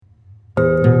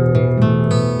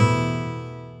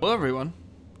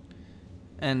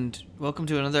and welcome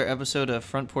to another episode of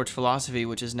Front Porch Philosophy,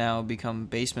 which has now become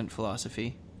Basement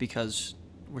Philosophy because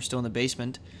we're still in the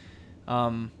basement.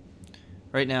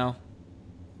 Right now,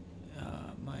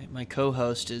 my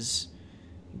co-host is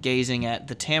gazing at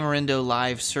the Tamarindo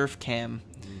Live Surf Cam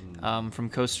from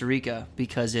Costa Rica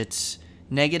because it's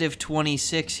negative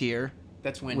 26 here.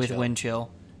 That's wind with chill. wind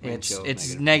chill. Wind chill,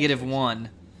 It's negative -1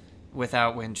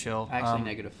 without wind chill.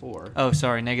 Actually, -4. Oh,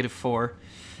 sorry, -4.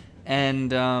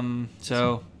 And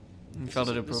so we felt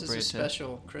it appropriate. This is a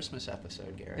special Christmas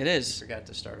episode, Garrett. It is. You forgot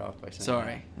to start off by saying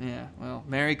Sorry. Yeah. Well,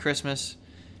 Merry Christmas.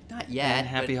 Not yet. And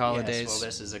happy holidays. Yes, well,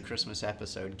 this is a Christmas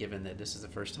episode, given that this is the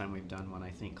first time we've done one,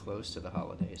 I think, close to the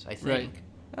holidays. I think.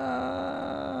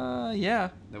 Right. Yeah.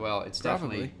 Well, it's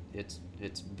Probably. definitely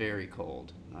it's very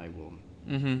cold. I will.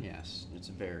 Mm-hmm. Yes, it's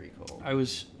very cold. I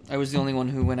was the only one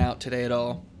who went out today at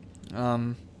all.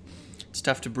 It's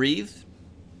tough to breathe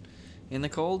in the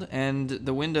cold, and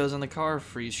the windows on the car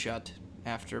freeze shut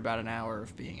after about an hour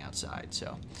of being outside.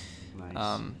 So,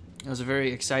 Nice. It was a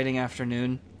very exciting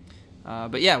afternoon.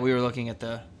 But yeah, we were looking at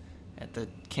the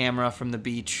camera from the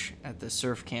beach at the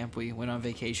surf camp we went on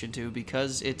vacation to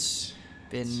because it's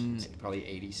been It's probably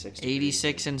 86.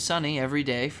 86 and sunny every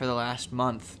day for the last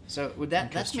month. So would in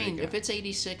that's Costa mean Rica. if it's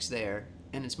 86 there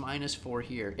and it's -4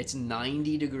 here, it's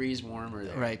 90 degrees warmer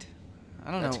there. Right. I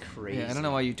don't That's know. crazy. Yeah, I don't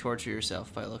know why you torture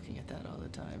yourself by looking at that all the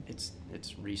time. It's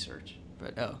research.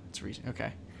 But it's reason.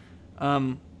 Okay.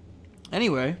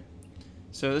 Anyway,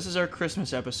 so this is our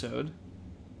Christmas episode,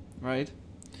 right?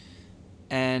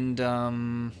 And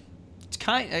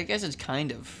I guess it's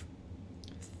kind of.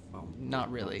 Well, Not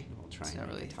really. We'll try It's and not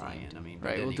make really a tie-in. I mean,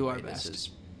 Right, but we'll do our anyway, best. This is,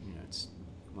 it's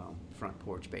front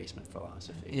porch basement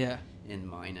philosophy. Yeah. In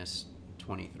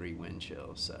 -23 wind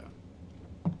chill, so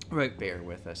Right. bear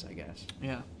with us, I guess.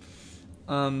 Yeah.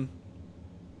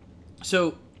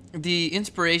 So the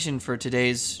inspiration for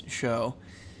today's show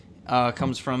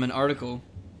comes from an article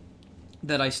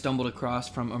that I stumbled across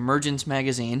from Emergence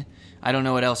magazine. I don't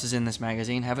know what else is in this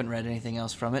magazine. Haven't read anything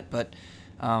else from it, but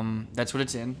that's what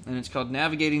it's in, and it's called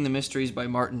 "Navigating the Mysteries" by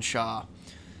Martin Shaw.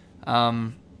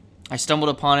 I stumbled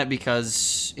upon it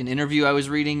because an interview I was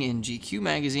reading in GQ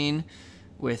magazine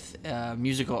with a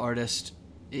musical artist,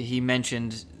 he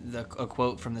mentioned a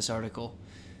quote from this article,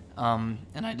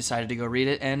 and I decided to go read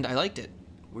it, and I liked it.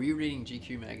 Were you reading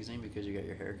GQ magazine because you got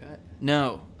your hair cut?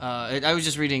 No, I was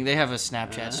just reading. They have a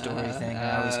Snapchat story thing.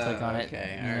 I always click on it.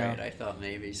 Okay, you all know. right. I thought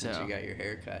maybe since So- you got your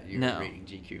hair cut, you No. were reading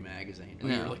GQ magazine. Or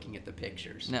No. you were looking at the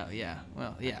pictures. No, yeah.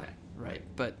 Well, yeah, Okay. right.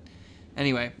 But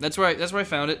anyway, that's where I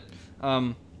found it.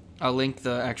 I'll link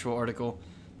the actual article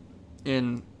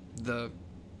in the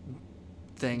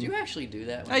thing. Do you actually do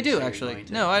that? When I you do say you're actually. going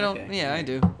to? No, I don't. Okay, Yeah, I alright.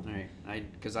 do. All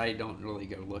right, because I don't really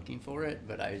go looking for it,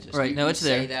 but I just Right, no, you it's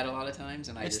say there. that a lot of times,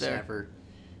 and It's I there.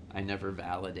 never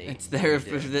validate. It's that there you if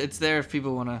do. it's there if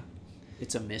people want to.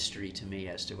 It's a mystery to me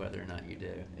as to whether or not you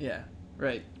do. Yeah.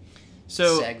 Right.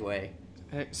 So. Segue.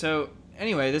 So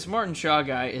anyway, this Martin Shaw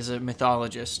guy is a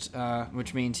mythologist,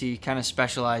 which means he kind of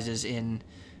specializes in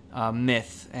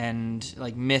myth and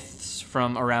like myths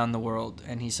from around the world,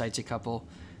 and he cites a couple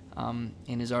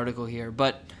in his article here.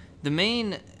 But the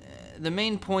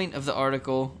main point of the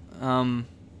article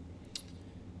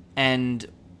and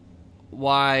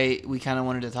why we kind of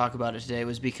wanted to talk about it today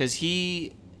was because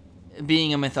he,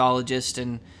 being a mythologist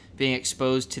and being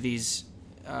exposed to these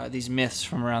myths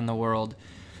from around the world,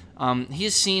 he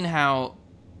has seen how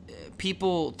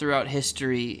people throughout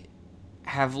history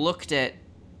have looked at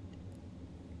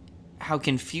how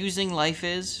confusing life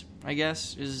is, I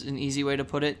guess, is an easy way to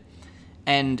put it.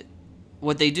 And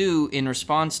what they do in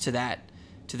response to that,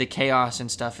 to the chaos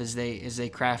and stuff, is they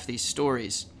craft these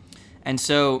stories. And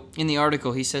so in the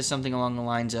article, he says something along the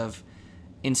lines of,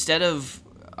 instead of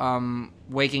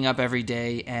waking up every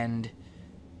day and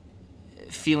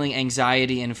feeling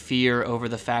anxiety and fear over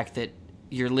the fact that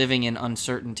you're living in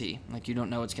uncertainty, like you don't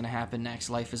know what's going to happen next,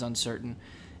 life is uncertain,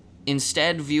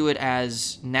 instead view it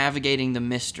as navigating the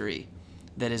mystery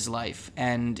that is life.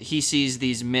 And he sees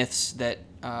these myths that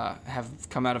have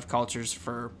come out of cultures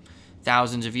for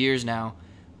thousands of years now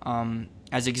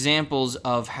as examples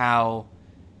of how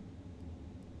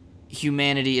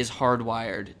humanity is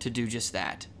hardwired to do just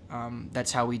that.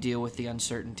 That's how we deal with the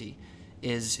uncertainty,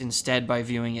 is instead by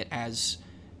viewing it as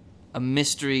a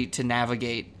mystery to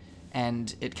navigate,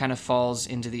 and it kind of falls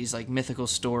into these like mythical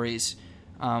stories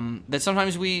that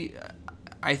sometimes we,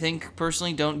 I think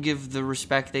personally, don't give the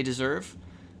respect they deserve.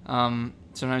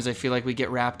 Sometimes I feel like we get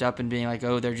wrapped up in being like,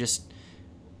 oh, they're just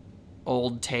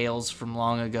old tales from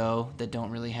long ago that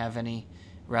don't really have any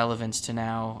relevance to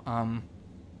now.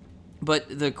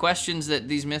 But the questions that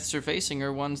these myths are facing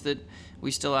are ones that we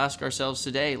still ask ourselves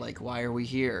today, like, why are we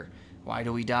here? Why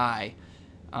do we die?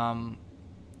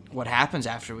 What happens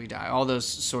after we die? All those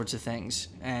sorts of things.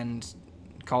 And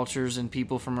cultures and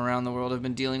people from around the world have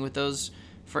been dealing with those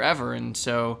forever. And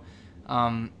so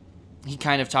he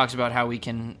kind of talks about how we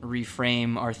can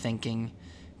reframe our thinking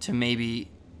to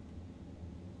maybe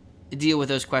deal with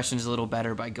those questions a little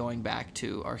better by going back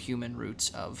to our human roots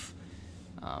of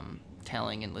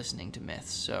telling and listening to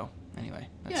myths. So anyway,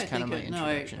 that's kind of my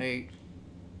introduction.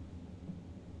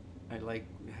 I like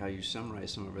how you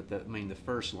summarize some of it. The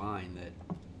first line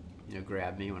that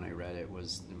grabbed me when I read it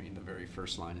was the very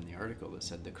first line in the article that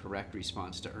said the correct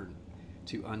response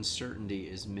to uncertainty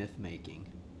is myth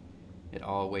making. It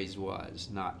always was,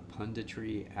 not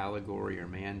punditry, allegory, or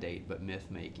mandate, but myth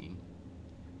making,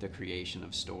 the creation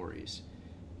of stories.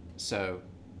 So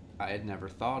I had never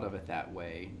thought of it that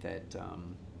way, that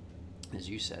as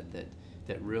you said,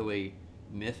 that really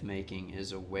myth making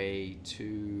is a way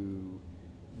to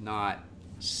not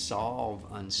solve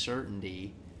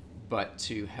uncertainty, but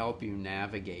to help you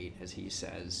navigate, as he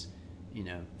says,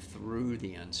 through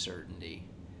the uncertainty.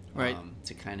 Right.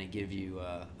 To kind of give you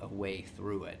a way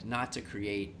through it, not to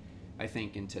create. I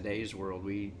think in today's world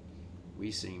we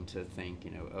seem to think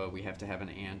we have to have an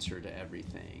answer to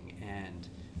everything, and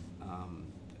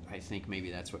I think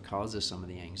maybe that's what causes some of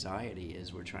the anxiety,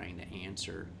 is we're trying to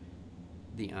answer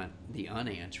the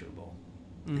unanswerable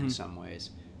in some ways.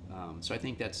 So I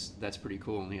think that's pretty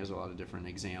cool, and he has a lot of different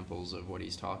examples of what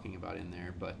he's talking about in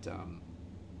there. But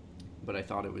I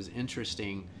thought it was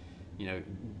interesting,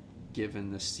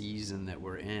 given the season that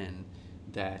we're in,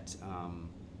 that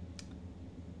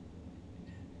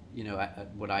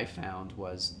what I found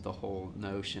was the whole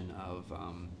notion of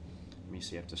let me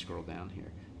see, I have to scroll down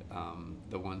here.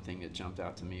 The one thing that jumped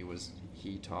out to me was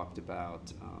he talked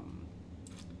about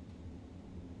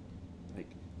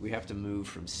we have to move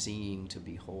from seeing to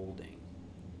beholding,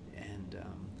 and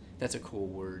that's a cool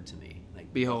word to me.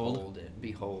 Like behold,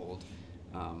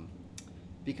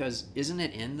 because isn't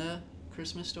it in the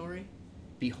Christmas story?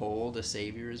 Behold, a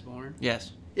Savior is born.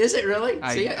 Yes. Is it really?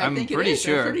 See, I'm think pretty it is.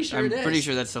 sure. I'm pretty sure it is. Pretty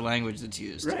sure that's the language that's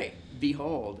used. Right.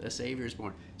 Behold, a Savior is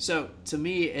born. So to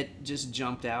me, it just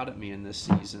jumped out at me in this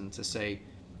season to say,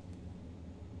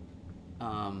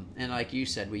 and like you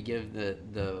said, we give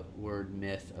the word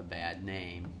myth a bad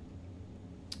name.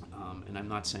 And I'm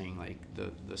not saying like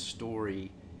the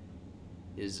story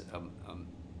is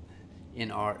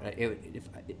in our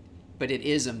but it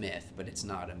is a myth, but it's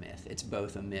not a myth. It's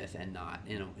both a myth and not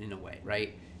in a way,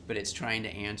 right? But it's trying to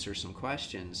answer some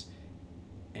questions.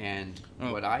 And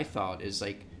what I thought is,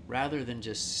 like, rather than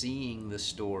just seeing the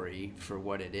story for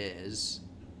what it is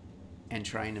and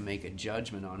trying to make a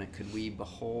judgment on it, could we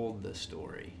behold the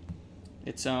story?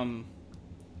 It's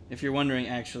if you're wondering,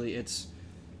 actually, it's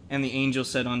and the angel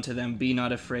said unto them, be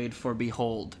not afraid, for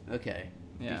behold. Okay.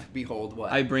 Yeah. Behold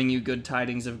what? I bring you good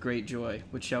tidings of great joy,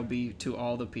 which shall be to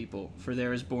all the people. For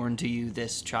there is born to you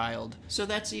this child. So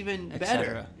that's even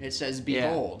better. It says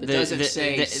behold. Yeah. It doesn't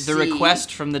say the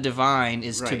request from the divine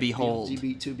is to behold.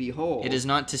 To behold. It is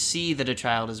not to see that a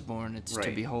child is born. It's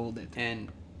to behold it. And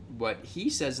what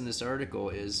he says in this article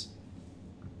is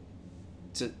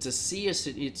to see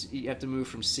you have to move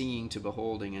from seeing to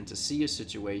beholding, and to see a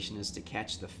situation is to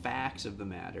catch the facts of the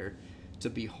matter. To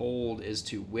behold is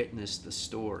to witness the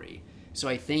story. So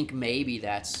I think maybe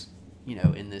that's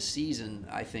in this season.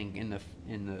 I think in the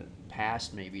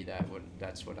past maybe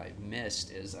that's what I've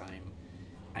missed, is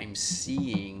I'm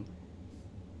seeing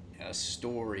a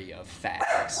story of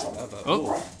facts of a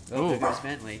there goes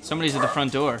Bentley. Somebody's at the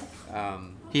front door.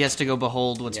 He has to go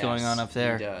behold what's going on up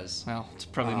there. He does. Well, it's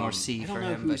probably more C for him. I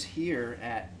don't know who's here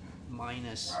at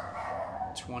minus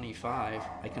 25.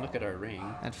 I can look at our ring.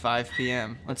 At 5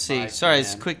 p.m. Let's see. Sorry,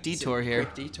 it's a quick detour here.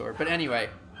 Quick detour. But anyway,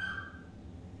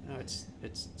 no, it's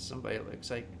somebody that looks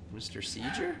like Mr.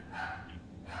 Seeger.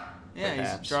 Yeah,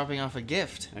 Perhaps. He's dropping off a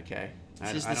gift. Okay.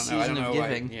 This is the season of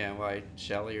giving. Why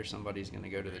Shelly or somebody's going to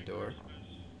go to the door.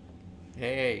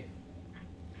 Hey.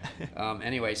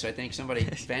 Anyway, so I think somebody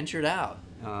ventured out.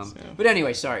 But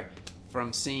anyway, sorry.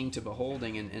 From seeing to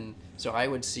beholding, and so I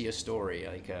would see a story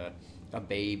like a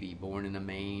baby born in a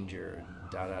manger,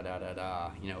 da da da da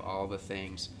da. All the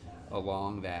things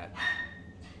along that.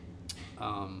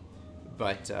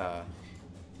 But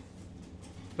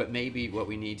maybe what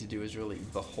we need to do is really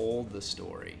behold the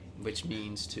story, which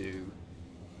means to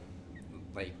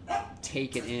like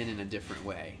take it in a different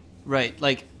way. Right,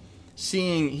 like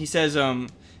seeing. He says,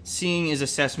 seeing is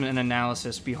assessment and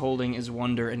analysis. Beholding is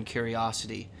wonder and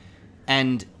curiosity.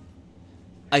 And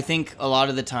I think a lot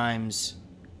of the times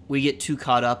we get too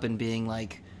caught up in being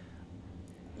like,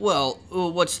 well,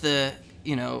 what's the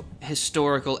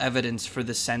historical evidence for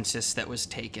the census that was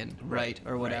taken, right,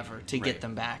 or whatever, to get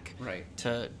them back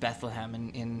to Bethlehem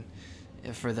in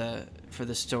for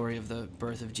the story of the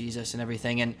birth of Jesus and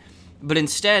everything,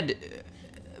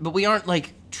 but we aren't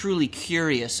like truly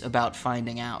curious about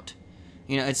finding out.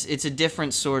 It's a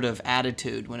different sort of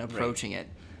attitude when approaching it.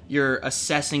 You're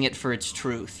assessing it for its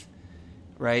truth,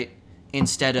 right?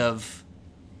 Instead of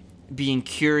being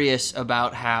curious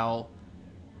about how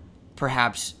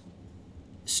perhaps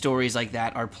stories like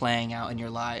that are playing out in your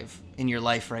life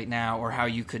right now, or how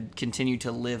you could continue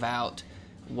to live out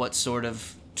what sort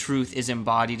of truth is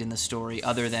embodied in the story,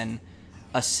 other than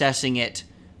assessing it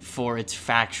for its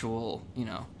factual,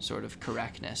 sort of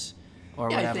correctness or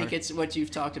whatever. I think it's what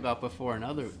you've talked about before and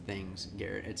other things,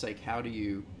 Garrett. It's like, how do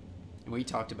you... We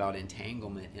talked about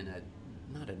entanglement in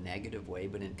not a negative way,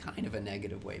 but in kind of a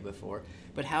negative way before.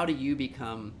 But how do you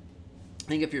become... I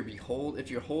think if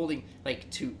you're holding, like,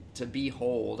 to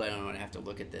behold, I don't know, I have to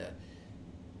look at the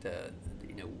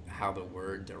how the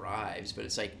word derives, but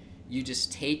it's like you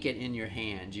just take it in your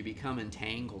hand, you become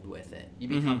entangled with it, you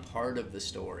become part of the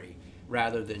story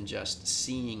rather than just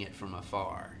seeing it from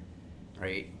afar,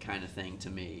 right? Kind of thing to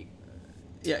me.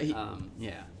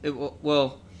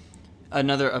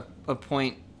 Another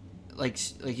point, like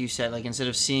you said, like instead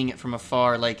of seeing it from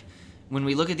afar, like when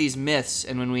we look at these myths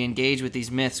and when we engage with these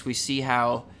myths, we see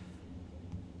how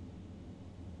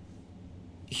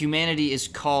humanity is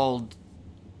called.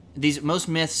 Most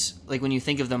myths, like when you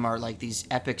think of them, are like these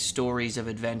epic stories of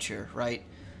adventure, right?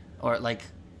 Or like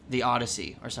the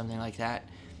Odyssey or something like that.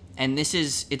 And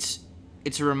it's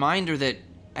a reminder that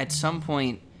at some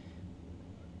point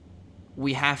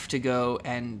we have to go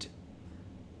and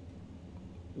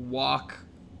walk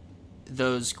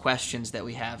those questions that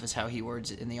we have, is how he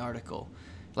words it in the article.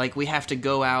 Like, we have to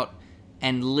go out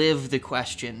and live the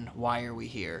question, why are we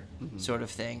here, sort of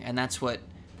thing. And that's what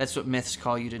myths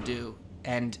call you to do.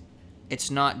 And it's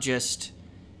not just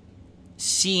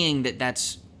seeing that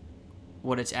that's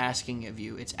what it's asking of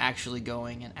you. It's actually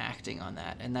going and acting on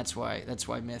that. And that's why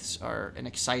myths are an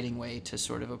exciting way to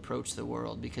sort of approach the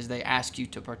world, because they ask you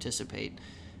to participate,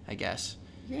 I guess.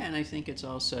 Yeah, and I think it's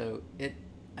also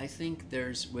I think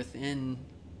there's within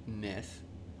myth,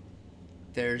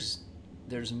 there's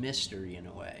mystery in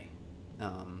a way.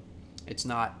 It's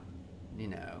not,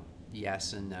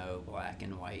 yes and no, black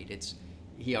and white.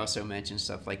 He also mentions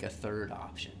stuff like a third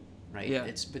option, right? Yeah.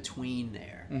 It's between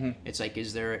there. Mm-hmm. It's like,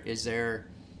 is there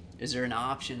an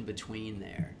option between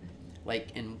there? Like,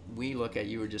 and we look at,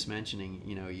 you were just mentioning,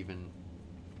 even,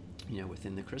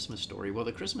 within the Christmas story. Well,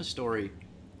 the Christmas story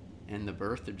and the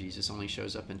birth of Jesus only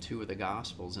shows up in 2 of the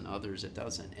Gospels, and others it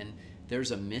doesn't. And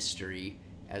there's a mystery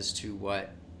as to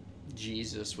what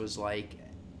Jesus was like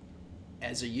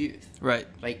as a youth. Right.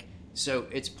 Like, so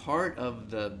it's part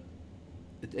of the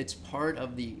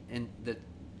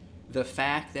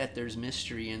fact that there's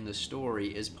mystery in the story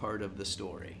is part of the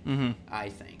story, I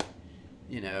think.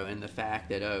 And the fact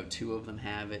that, 2 of them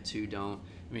have it, 2 don't.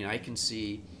 I mean, I can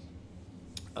see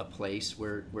a place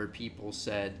where people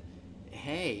said,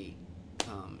 hey,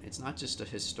 it's not just a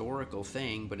historical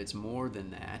thing, but it's more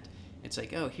than that. It's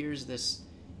like, here's this,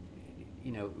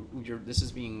 this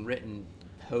is being written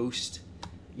post,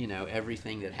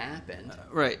 everything that happened.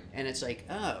 Right. And it's like,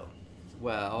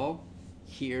 well,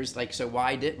 here's like, so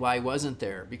why wasn't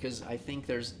there? Because I think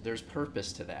there's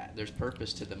purpose to that. There's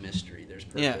purpose to the mystery. There's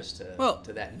purpose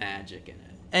to that magic in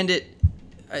it. And it,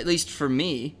 at least for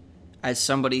me, as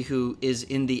somebody who is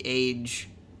in the age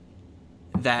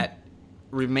that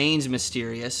remains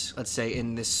mysterious, let's say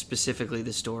in this specifically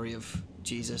the story of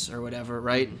Jesus or whatever,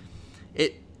 right?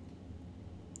 Mm-hmm.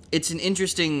 It's an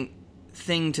interesting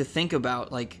thing to think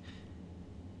about, like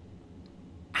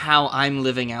how I'm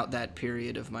living out that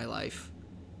period of my life.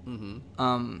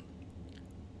 Mm-hmm.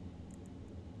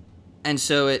 And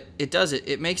so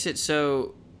it makes it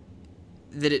so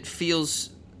that it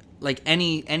feels like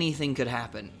anything could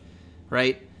happen,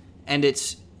 right?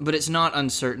 But it's not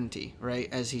uncertainty, right?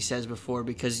 As he says before,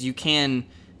 because you can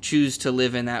choose to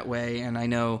live in that way. And I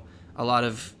know a lot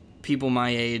of people my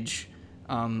age,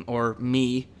 or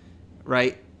me,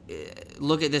 right,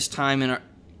 look at this time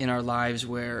in our lives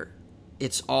where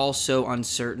it's all so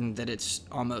uncertain that it's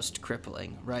almost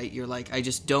crippling, right? You're like, I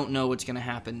just don't know what's going to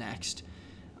happen next.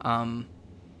 But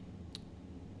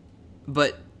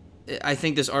I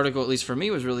think this article, at least for me,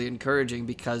 was really encouraging,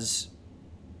 because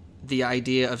the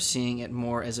idea of seeing it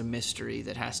more as a mystery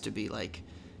that has to be like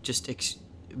just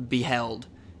beheld,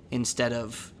 instead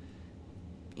of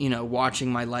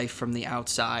watching my life from the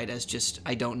outside as just,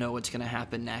 I don't know what's going to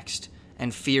happen next,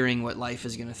 and fearing what life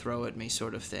is going to throw at me,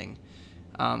 sort of thing.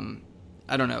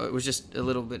 I don't know. It was just a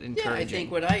little bit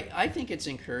encouraging. Yeah, I think it's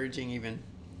encouraging even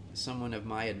someone of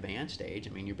my advanced age.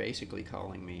 I mean, you're basically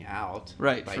calling me out,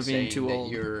 Right, by for being saying too that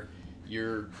old.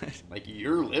 You're like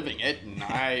you're living it and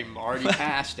I'm already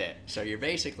past it. So you're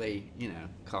basically,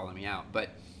 calling me out. But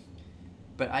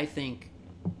I think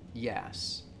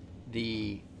yes,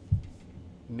 like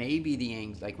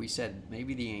we said,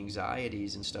 maybe the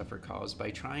anxieties and stuff are caused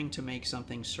by trying to make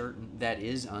something certain that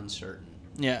is uncertain.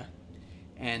 Yeah.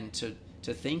 And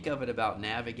to think of it about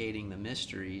navigating the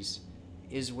mysteries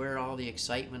is where all the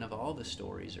excitement of all the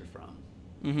stories are from.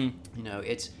 Mm-hmm.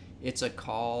 It's a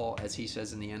call, as he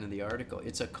says in the end of the article,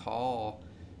 it's a call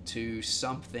to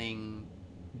something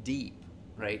deep,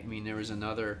 right? I mean, there was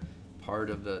another part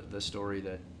of the story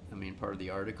part of the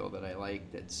article that I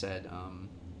liked that said,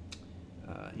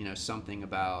 something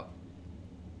about,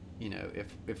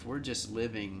 if we're just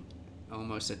living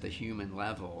almost at the human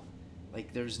level,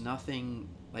 like there's nothing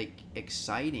like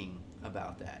exciting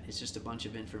about that. It's just a bunch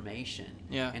of information,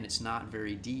 and it's not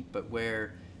very deep. But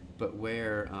where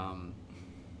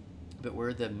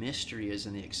the mystery is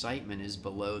and the excitement is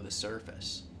below the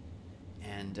surface,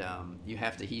 and you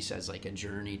have to, he says, like a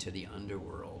journey to the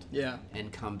underworld,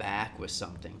 and come back with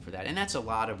something for that. And that's a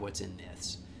lot of what's in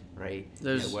myths, right?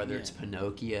 Whether it's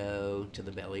Pinocchio to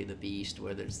the belly of the beast,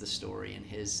 whether it's the story in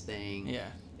his thing. Yeah.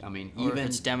 I mean, Or even if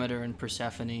it's Demeter and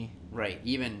Persephone. Right.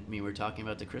 Even, we're talking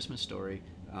about the Christmas story,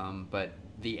 but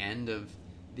the end of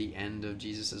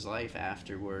Jesus' life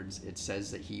afterwards, it says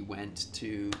that he went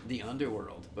to the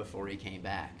underworld before he came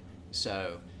back.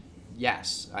 So,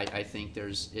 yes, I think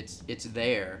it's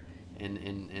there,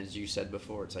 and as you said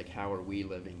before, it's like, how are we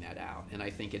living that out? And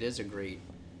I think it is a great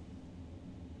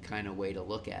kind of way to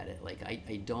look at it. Like,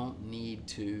 I don't need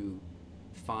to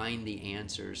find the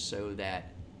answers so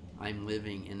that I'm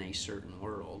living in a certain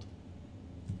world.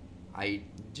 I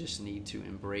just need to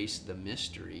embrace the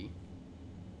mystery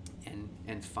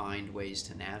and find ways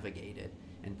to navigate it.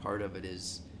 And part of it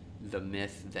is the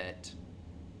myth that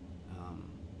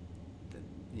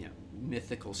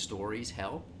mythical stories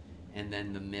help, and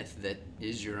then the myth that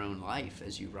is your own life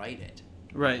as you write it.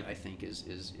 Right. I think is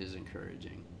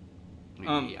encouraging.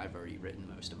 I've already written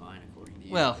most of mine according to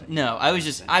you. Well, no, I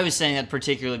was saying that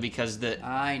particularly because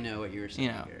I know what you were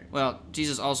saying. Well,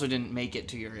 Jesus also didn't make it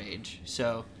to your age,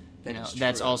 so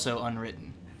that's also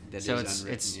unwritten. It's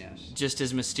yes. just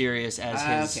as mysterious as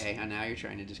his. Okay, and now you're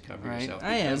trying to just cover right? yourself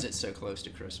I because am. It's so close to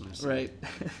Christmas. Right.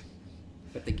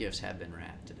 But the gifts have been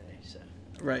wrapped today, so.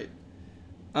 Right.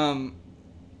 And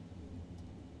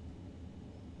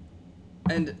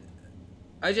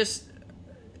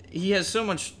he has so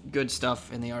much good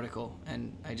stuff in the article,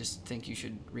 and I just think you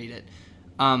should read it.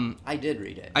 I did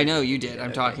read it. I know you did.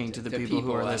 I'm talking to the people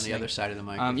who are listening. On the other side of the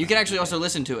microphone. You can actually also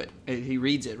listen to it. He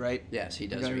reads it, right? Yes, he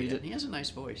does read it. He has a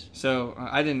nice voice. So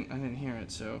I didn't hear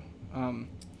it. So,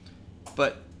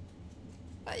 but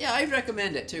yeah, I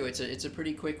recommend it too. It's a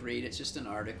pretty quick read. It's just an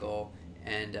article,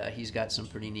 and he's got some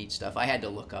pretty neat stuff. I had to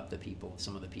look up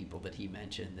some of the people that he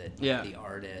mentioned, the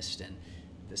artist and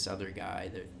this other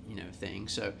guy, thing.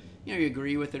 So you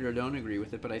agree with it or don't agree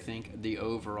with it, but I think the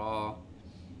overall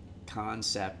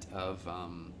concept of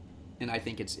and I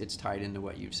think it's tied into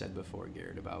what you've said before,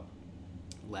 Garrett, about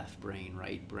left brain,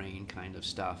 right brain kind of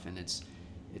stuff, and it's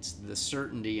the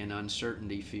certainty and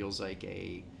uncertainty feels like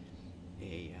a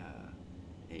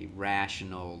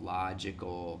rational,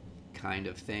 logical kind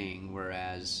of thing,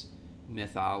 whereas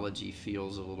mythology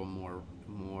feels a little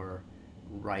more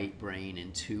right brain,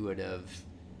 intuitive,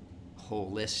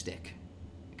 holistic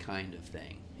kind of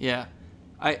thing. Yeah.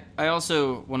 I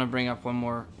also want to bring up one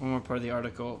more part of the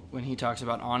article when he talks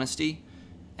about honesty,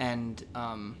 and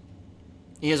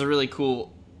he has a really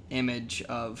cool image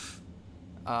of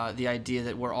the idea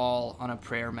that we're all on a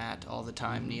prayer mat all the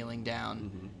time, kneeling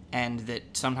down, and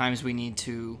that sometimes we need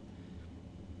to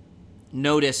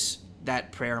notice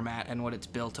that prayer mat and what it's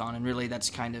built on, and really that's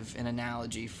kind of an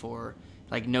analogy for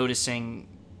like noticing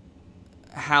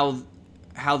how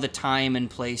the time and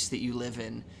place that you live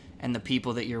in and the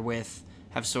people that you're with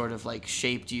have sort of like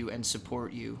shaped you and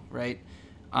support you, right?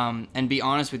 And be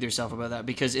honest with yourself about that,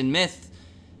 because in myth,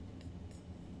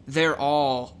 they're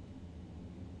all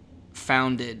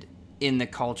founded in the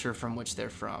culture from which they're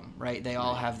from, right? They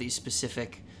all have these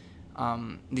specific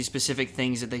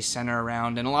things that they center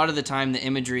around, and a lot of the time the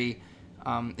imagery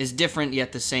is different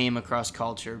yet the same across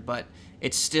culture, but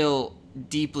it's still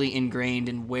deeply ingrained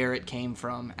in where it came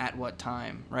from at what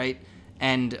time, right?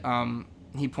 And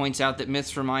he points out that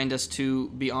myths remind us to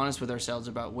be honest with ourselves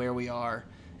about where we are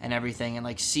and everything, and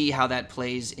like see how that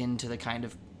plays into the kind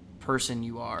of person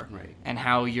you are, right, and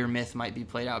how your myth might be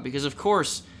played out. Because of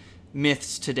course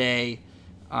myths today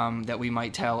that we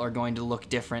might tell are going to look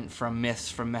different from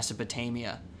myths from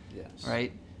Mesopotamia, Yes.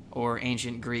 right? Or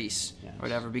ancient Greece, Yes. or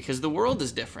whatever, because the world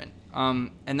is different.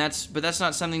 But that's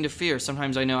not something to fear.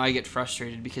 Sometimes I know I get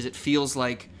frustrated because it feels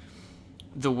like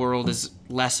the world is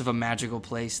less of a magical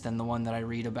place than the one that I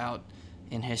read about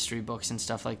in history books and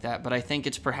stuff like that. But I think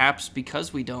it's perhaps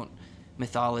because we don't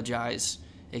mythologize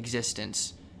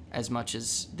existence as much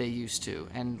as they used to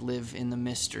and live in the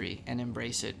mystery and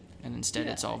embrace it. And instead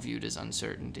it's all viewed as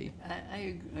uncertainty.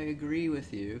 I agree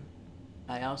with you.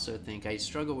 I also think I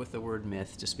struggle with the word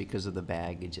myth just because of the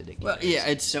baggage that it carries. Well,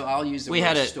 yeah, so I'll use the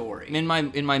word story. In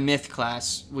my myth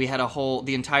class, we had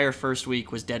the entire first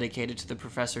week was dedicated to the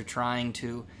professor trying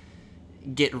to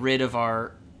get rid of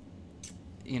our,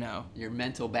 your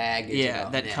mental baggage.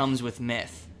 that myth. comes with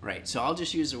myth. Right. So I'll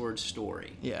just use the word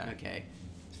story. Yeah. Okay.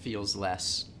 Feels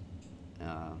less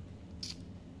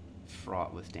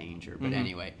fraught with danger. But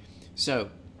anyway, so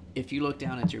if you look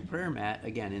down at your prayer mat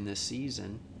again in this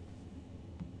season,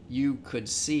 you could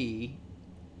see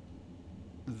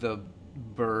the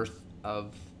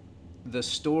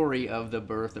story of the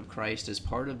birth of Christ as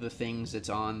part of the things that's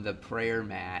on the prayer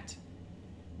mat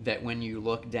that when you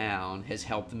look down has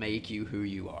helped make you who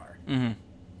you are. Mm-hmm.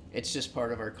 It's just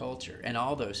part of our culture, and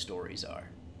all those stories are,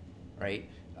 right?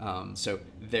 So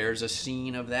there's a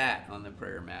scene of that on the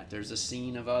prayer mat. There's a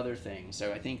scene of other things.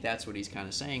 So I think that's what he's kind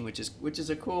of saying, which is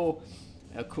a cool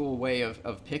way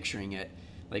of picturing it.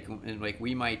 Like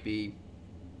we might be,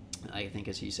 I think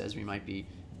as he says, we might be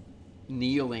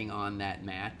kneeling on that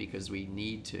mat because we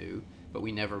need to, but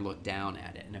we never look down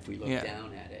at it. And if we look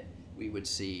down at it, we would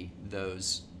see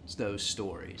those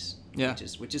stories,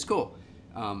 which is cool.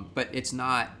 But it's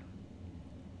not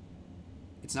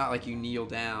like you kneel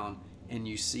down and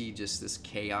you see just this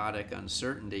chaotic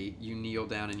uncertainty. You kneel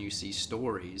down and you see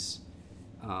stories,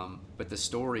 but the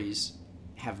stories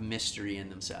have mystery in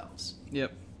themselves.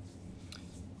 Yep.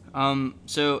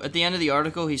 So at the end of the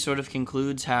article, he sort of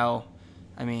concludes how,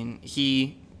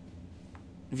 he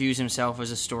views himself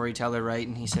as a storyteller, right?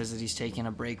 And he says that he's taking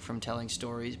a break from telling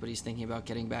stories, but he's thinking about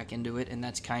getting back into it, and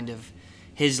that's kind of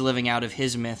his living out of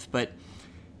his myth. But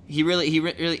he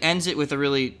really ends it with a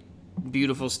really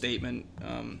beautiful statement,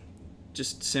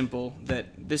 just simple, that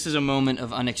this is a moment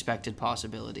of unexpected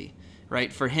possibility,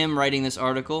 right? For him writing this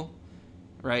article,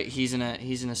 right, he's in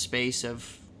a space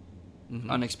of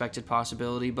unexpected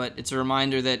possibility, but it's a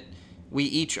reminder that we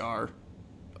each are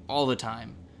all the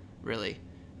time, really.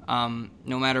 No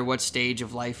matter what stage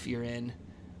of life you're in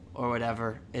or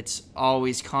whatever, it's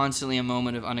always constantly a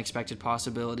moment of unexpected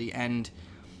possibility. And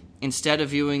instead of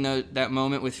viewing that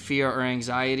moment with fear or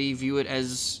anxiety, view it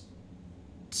as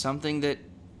something that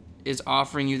is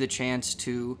offering you the chance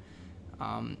to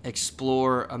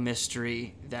explore a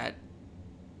mystery that,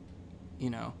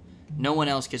 no one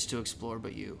else gets to explore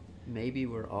but you. Maybe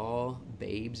we're all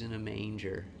babes in a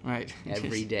manger, right?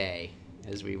 Every day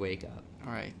as we wake up.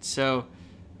 All right. So,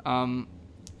 I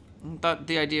thought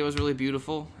the idea was really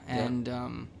beautiful,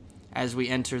 and as we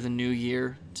enter the new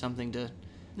year, something to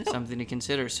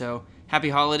consider. So, happy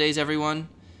holidays, everyone,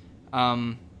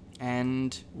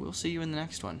 and we'll see you in the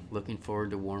next one. Looking forward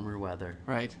to warmer weather.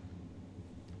 Right.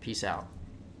 Peace out.